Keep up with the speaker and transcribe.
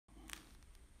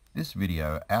This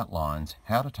video outlines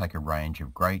how to take a range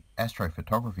of great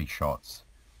astrophotography shots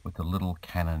with the little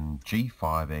Canon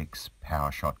G5X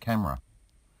PowerShot camera.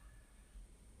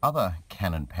 Other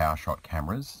Canon PowerShot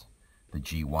cameras, the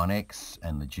G1X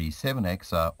and the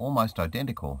G7X, are almost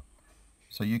identical,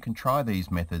 so you can try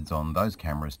these methods on those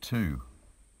cameras too.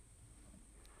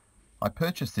 I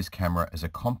purchased this camera as a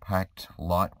compact,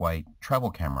 lightweight travel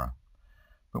camera,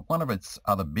 but one of its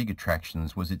other big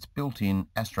attractions was its built-in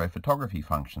astrophotography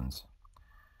functions.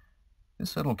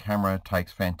 This little camera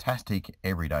takes fantastic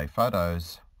everyday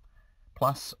photos,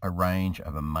 plus a range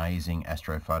of amazing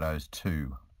astrophotos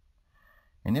too.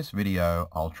 In this video,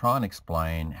 I'll try and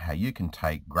explain how you can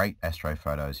take great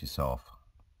astrophotos yourself.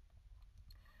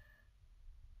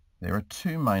 There are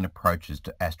two main approaches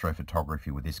to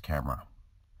astrophotography with this camera.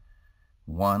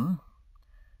 One,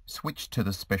 switch to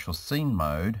the special scene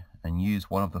mode and use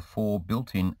one of the 4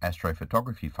 built-in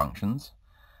astrophotography functions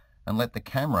and let the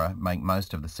camera make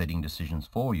most of the setting decisions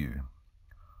for you.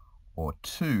 Or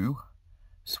 2,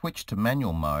 switch to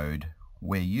manual mode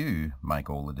where you make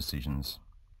all the decisions.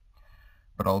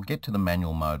 But I'll get to the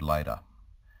manual mode later.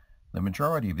 The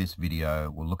majority of this video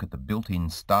will look at the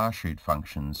built-in star shoot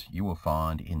functions you will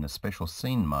find in the special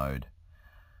scene mode.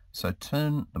 So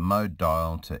turn the mode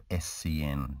dial to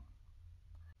SCN.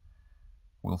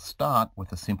 We'll start with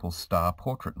the simple star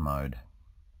portrait mode.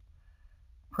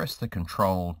 Press the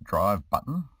Control Drive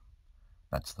button,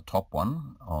 that's the top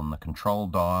one, on the control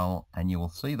dial, and you will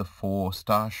see the 4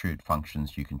 star shoot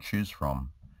functions you can choose from.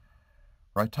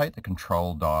 Rotate the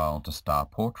control dial to Star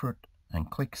Portrait and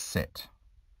click Set.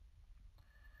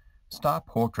 Star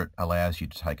Portrait allows you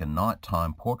to take a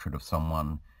nighttime portrait of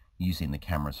someone using the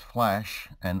camera's flash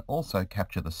and also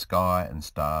capture the sky and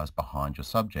stars behind your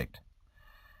subject.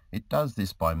 It does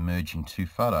this by merging 2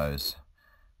 photos.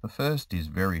 The first is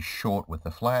very short with the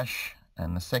flash,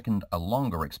 and the second a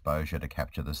longer exposure to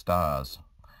capture the stars.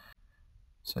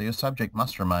 So your subject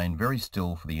must remain very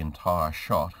still for the entire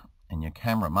shot, and your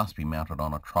camera must be mounted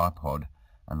on a tripod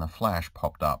and the flash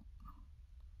popped up.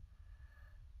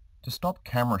 To stop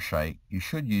camera shake, you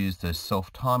should use the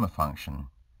self-timer function.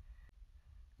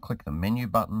 Click the menu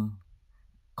button,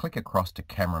 click across to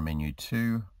Camera Menu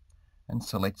 2, and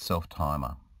select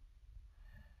Self-Timer.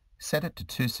 Set it to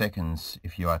 2 seconds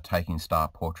if you are taking star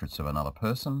portraits of another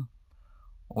person,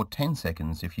 or 10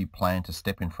 seconds if you plan to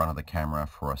step in front of the camera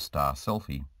for a star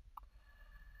selfie.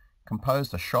 Compose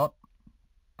the shot,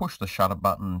 push the shutter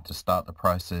button to start the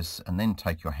process, and then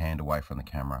take your hand away from the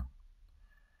camera.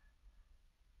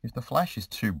 If the flash is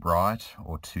too bright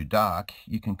or too dark,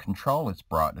 you can control its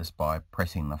brightness by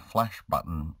pressing the flash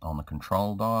button on the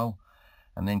control dial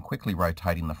and then quickly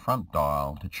rotating the front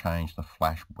dial to change the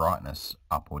flash brightness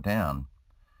up or down.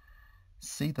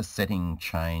 See the setting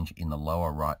change in the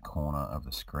lower right corner of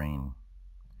the screen.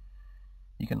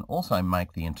 You can also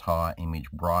make the entire image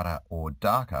brighter or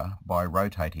darker by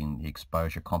rotating the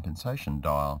exposure compensation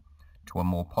dial to a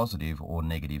more positive or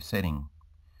negative setting.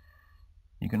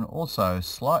 You can also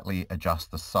slightly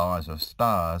adjust the size of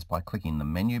stars by clicking the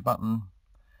menu button,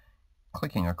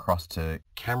 clicking across to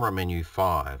Camera Menu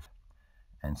 5,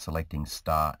 and selecting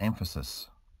Star Emphasis.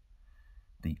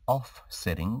 The Off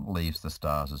setting leaves the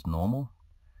stars as normal,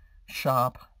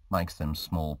 Sharp makes them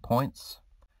small points,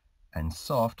 and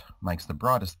Soft makes the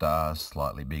brighter stars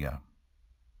slightly bigger.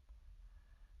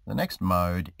 The next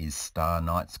mode is Star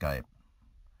Nightscape.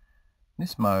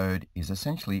 This mode is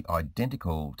essentially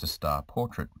identical to Star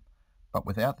Portrait, but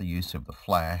without the use of the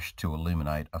flash to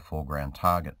illuminate a foreground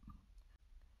target.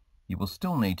 You will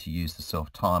still need to use the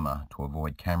self-timer to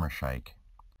avoid camera shake.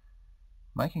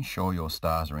 Making sure your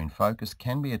stars are in focus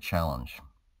can be a challenge.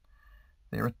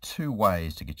 There are 2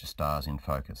 ways to get your stars in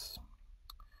focus.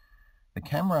 The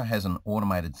camera has an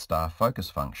automated star focus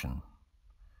function.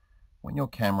 When your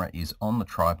camera is on the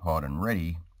tripod and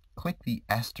ready, click the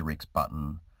asterisk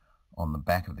button on the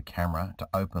back of the camera to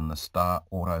open the star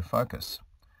autofocus,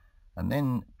 and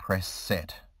then press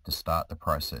Set to start the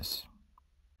process.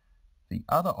 The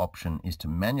other option is to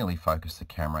manually focus the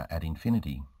camera at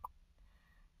infinity.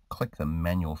 Click the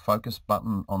Manual Focus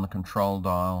button on the control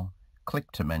dial,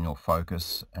 click to manual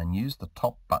focus, and use the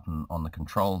top button on the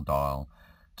control dial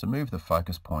to move the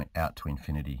focus point out to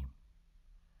infinity.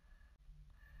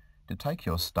 To take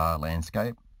your star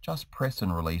landscape, just press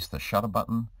and release the shutter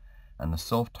button and the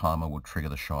self-timer will trigger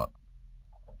the shot.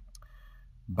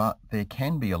 But there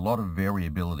can be a lot of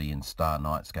variability in star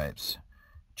nightscapes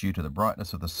due to the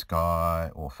brightness of the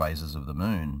sky or phases of the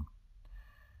moon.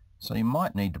 So you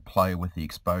might need to play with the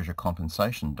exposure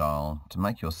compensation dial to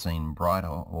make your scene brighter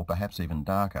or perhaps even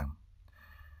darker.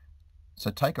 So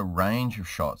take a range of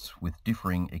shots with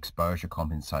differing exposure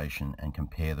compensation and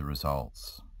compare the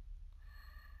results.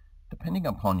 Depending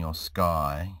upon your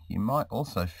sky, you might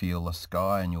also feel the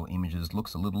sky in your images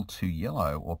looks a little too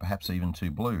yellow or perhaps even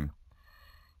too blue.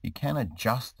 You can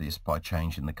adjust this by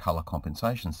changing the color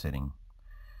compensation setting.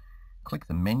 Click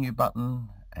the menu button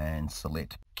and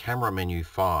select Camera Menu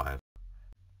 5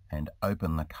 and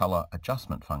open the color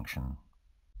adjustment function.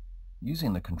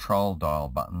 Using the control dial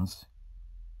buttons,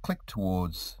 click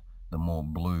towards the more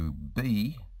blue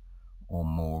B or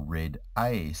more red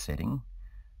A setting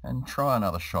and try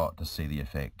another shot to see the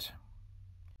effect.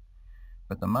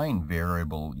 But the main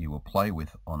variable you will play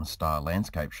with on star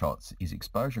landscape shots is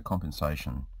exposure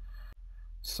compensation.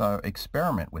 So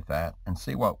experiment with that and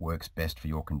see what works best for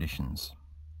your conditions.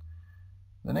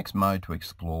 The next mode to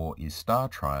explore is star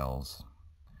trails.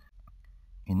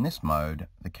 In this mode,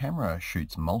 the camera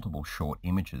shoots multiple short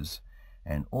images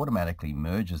and automatically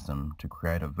merges them to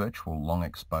create a virtual long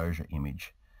exposure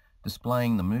image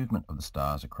displaying the movement of the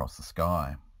stars across the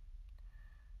sky.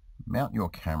 Mount your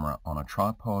camera on a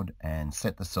tripod and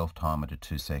set the self-timer to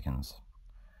 2 seconds.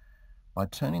 By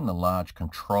turning the large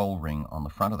control ring on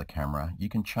the front of the camera, you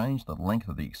can change the length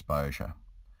of the exposure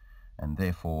and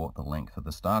therefore the length of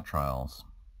the star trails.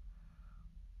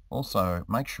 Also,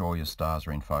 make sure your stars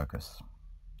are in focus.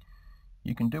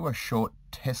 You can do a short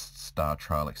test star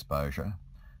trail exposure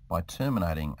by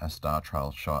terminating a star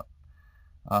trail shot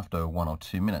after 1 or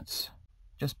 2 minutes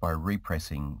just by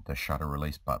repressing the shutter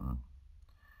release button.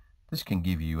 This can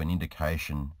give you an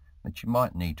indication that you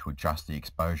might need to adjust the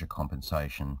exposure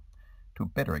compensation to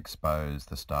better expose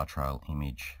the star trail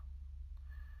image.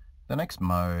 The next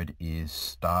mode is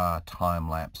Star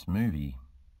Time-Lapse Movie.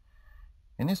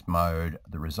 In this mode,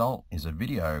 the result is a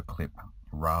video clip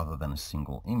rather than a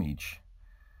single image.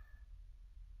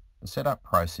 The setup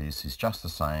process is just the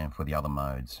same for the other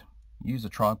modes. Use a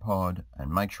tripod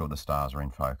and make sure the stars are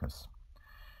in focus.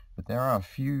 But there are a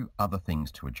few other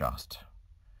things to adjust.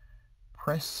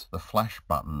 Press the flash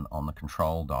button on the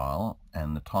control dial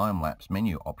and the time-lapse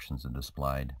menu options are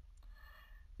displayed.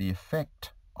 The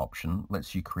effect option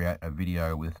lets you create a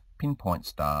video with pinpoint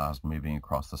stars moving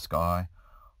across the sky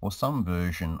or some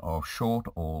version of short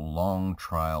or long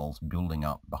trails building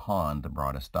up behind the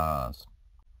brighter stars.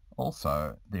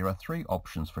 Also, there are 3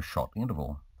 options for shot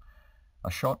interval. A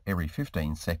shot every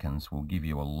 15 seconds will give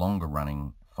you a longer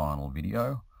running final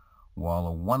video, while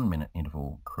a 1-minute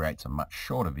interval creates a much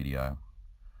shorter video.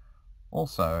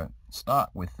 Also, start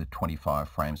with the 25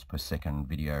 frames per second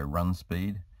video run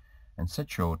speed and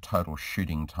set your total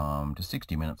shooting time to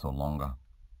 60 minutes or longer.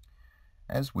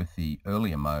 As with the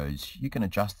earlier modes, you can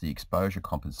adjust the exposure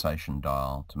compensation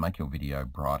dial to make your video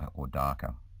brighter or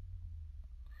darker.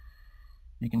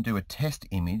 You can do a test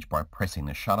image by pressing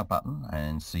the shutter button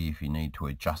and see if you need to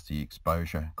adjust the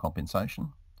exposure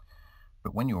compensation.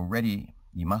 But when you're ready,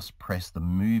 you must press the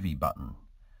movie button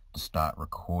to start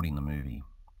recording the movie.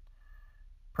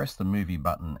 Press the movie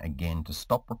button again to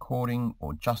stop recording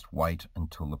or just wait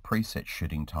until the preset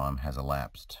shooting time has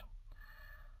elapsed.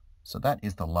 So that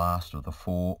is the last of the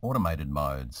 4 automated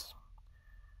modes.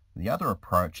 The other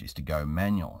approach is to go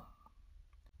manual.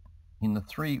 In the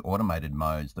 3 automated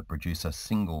modes that produce a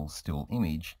single still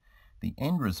image, the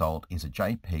end result is a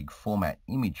JPEG format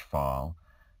image file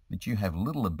that you have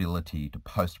little ability to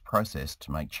post-process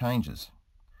to make changes.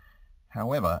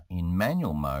 However, in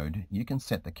manual mode, you can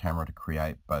set the camera to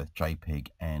create both JPEG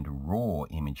and RAW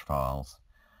image files.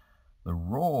 The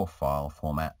RAW file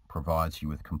format provides you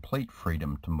with complete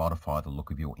freedom to modify the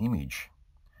look of your image.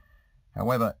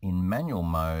 However, in manual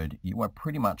mode, you are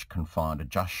pretty much confined to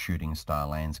just shooting star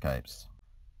landscapes.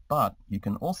 But you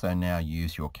can also now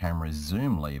use your camera's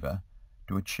zoom lever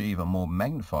to achieve a more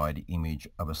magnified image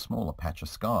of a smaller patch of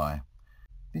sky.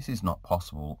 This is not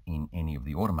possible in any of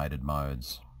the automated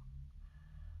modes.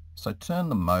 So turn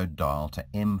the mode dial to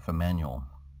M for manual.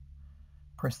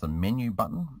 Press the menu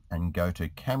button and go to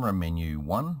Camera Menu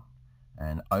 1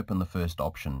 and open the first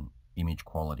option, Image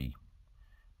Quality.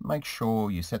 Make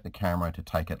sure you set the camera to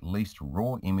take at least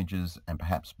RAW images and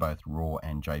perhaps both RAW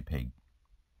and JPEG.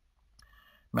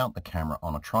 Mount the camera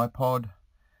on a tripod,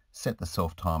 set the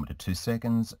self-timer to 2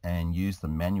 seconds and use the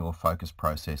manual focus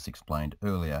process explained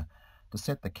earlier to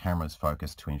set the camera's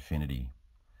focus to infinity.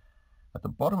 At the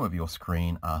bottom of your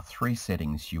screen are 3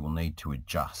 settings you will need to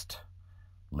adjust: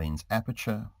 lens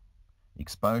aperture,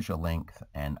 exposure length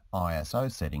and ISO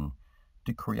setting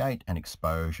to create an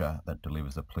exposure that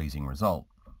delivers a pleasing result.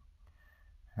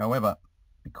 However,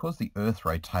 because the Earth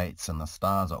rotates and the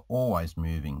stars are always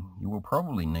moving, you will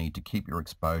probably need to keep your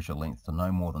exposure length to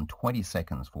no more than 20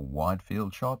 seconds for wide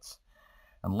field shots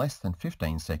and less than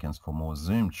 15 seconds for more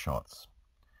zoomed shots.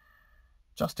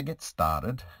 Just to get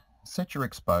started, set your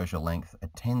exposure length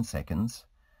at 10 seconds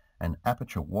and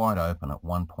aperture wide open at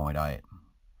 1.8.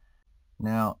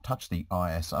 Now touch the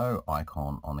ISO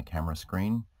icon on the camera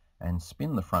screen and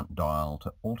spin the front dial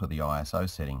to alter the ISO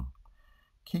setting.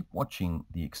 Keep watching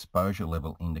the exposure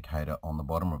level indicator on the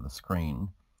bottom of the screen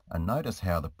and notice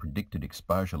how the predicted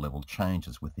exposure level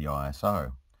changes with the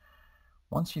ISO.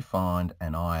 Once you find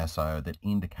an ISO that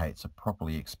indicates a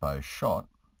properly exposed shot,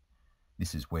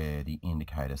 this is where the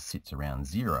indicator sits around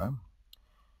 0,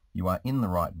 you are in the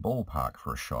right ballpark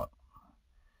for a shot.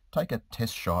 Take a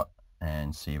test shot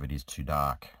and see if it is too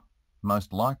dark.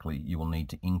 Most likely you will need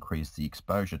to increase the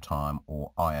exposure time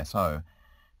or ISO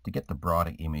to get the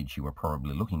brighter image you are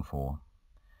probably looking for.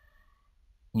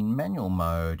 In manual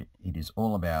mode, it is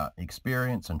all about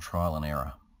experience and trial and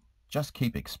error. Just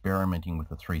keep experimenting with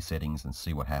the 3 settings and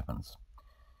see what happens.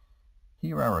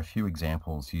 Here are a few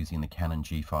examples using the Canon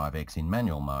G5X in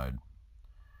manual mode.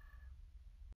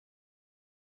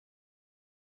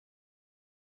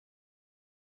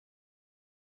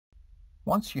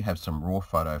 Once you have some raw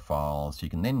photo files, you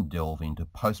can then delve into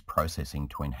post-processing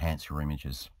to enhance your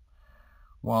images.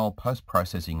 While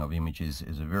post-processing of images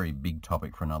is a very big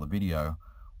topic for another video,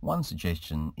 one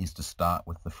suggestion is to start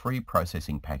with the free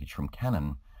processing package from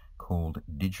Canon called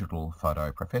Digital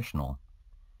Photo Professional.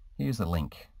 Here's a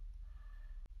link.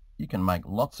 You can make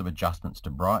lots of adjustments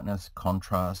to brightness,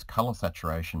 contrast, color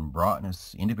saturation,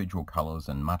 brightness, individual colors,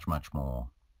 and much more.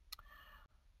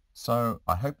 So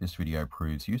I hope this video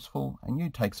proves useful and you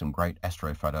take some great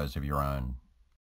astrophotos of your own.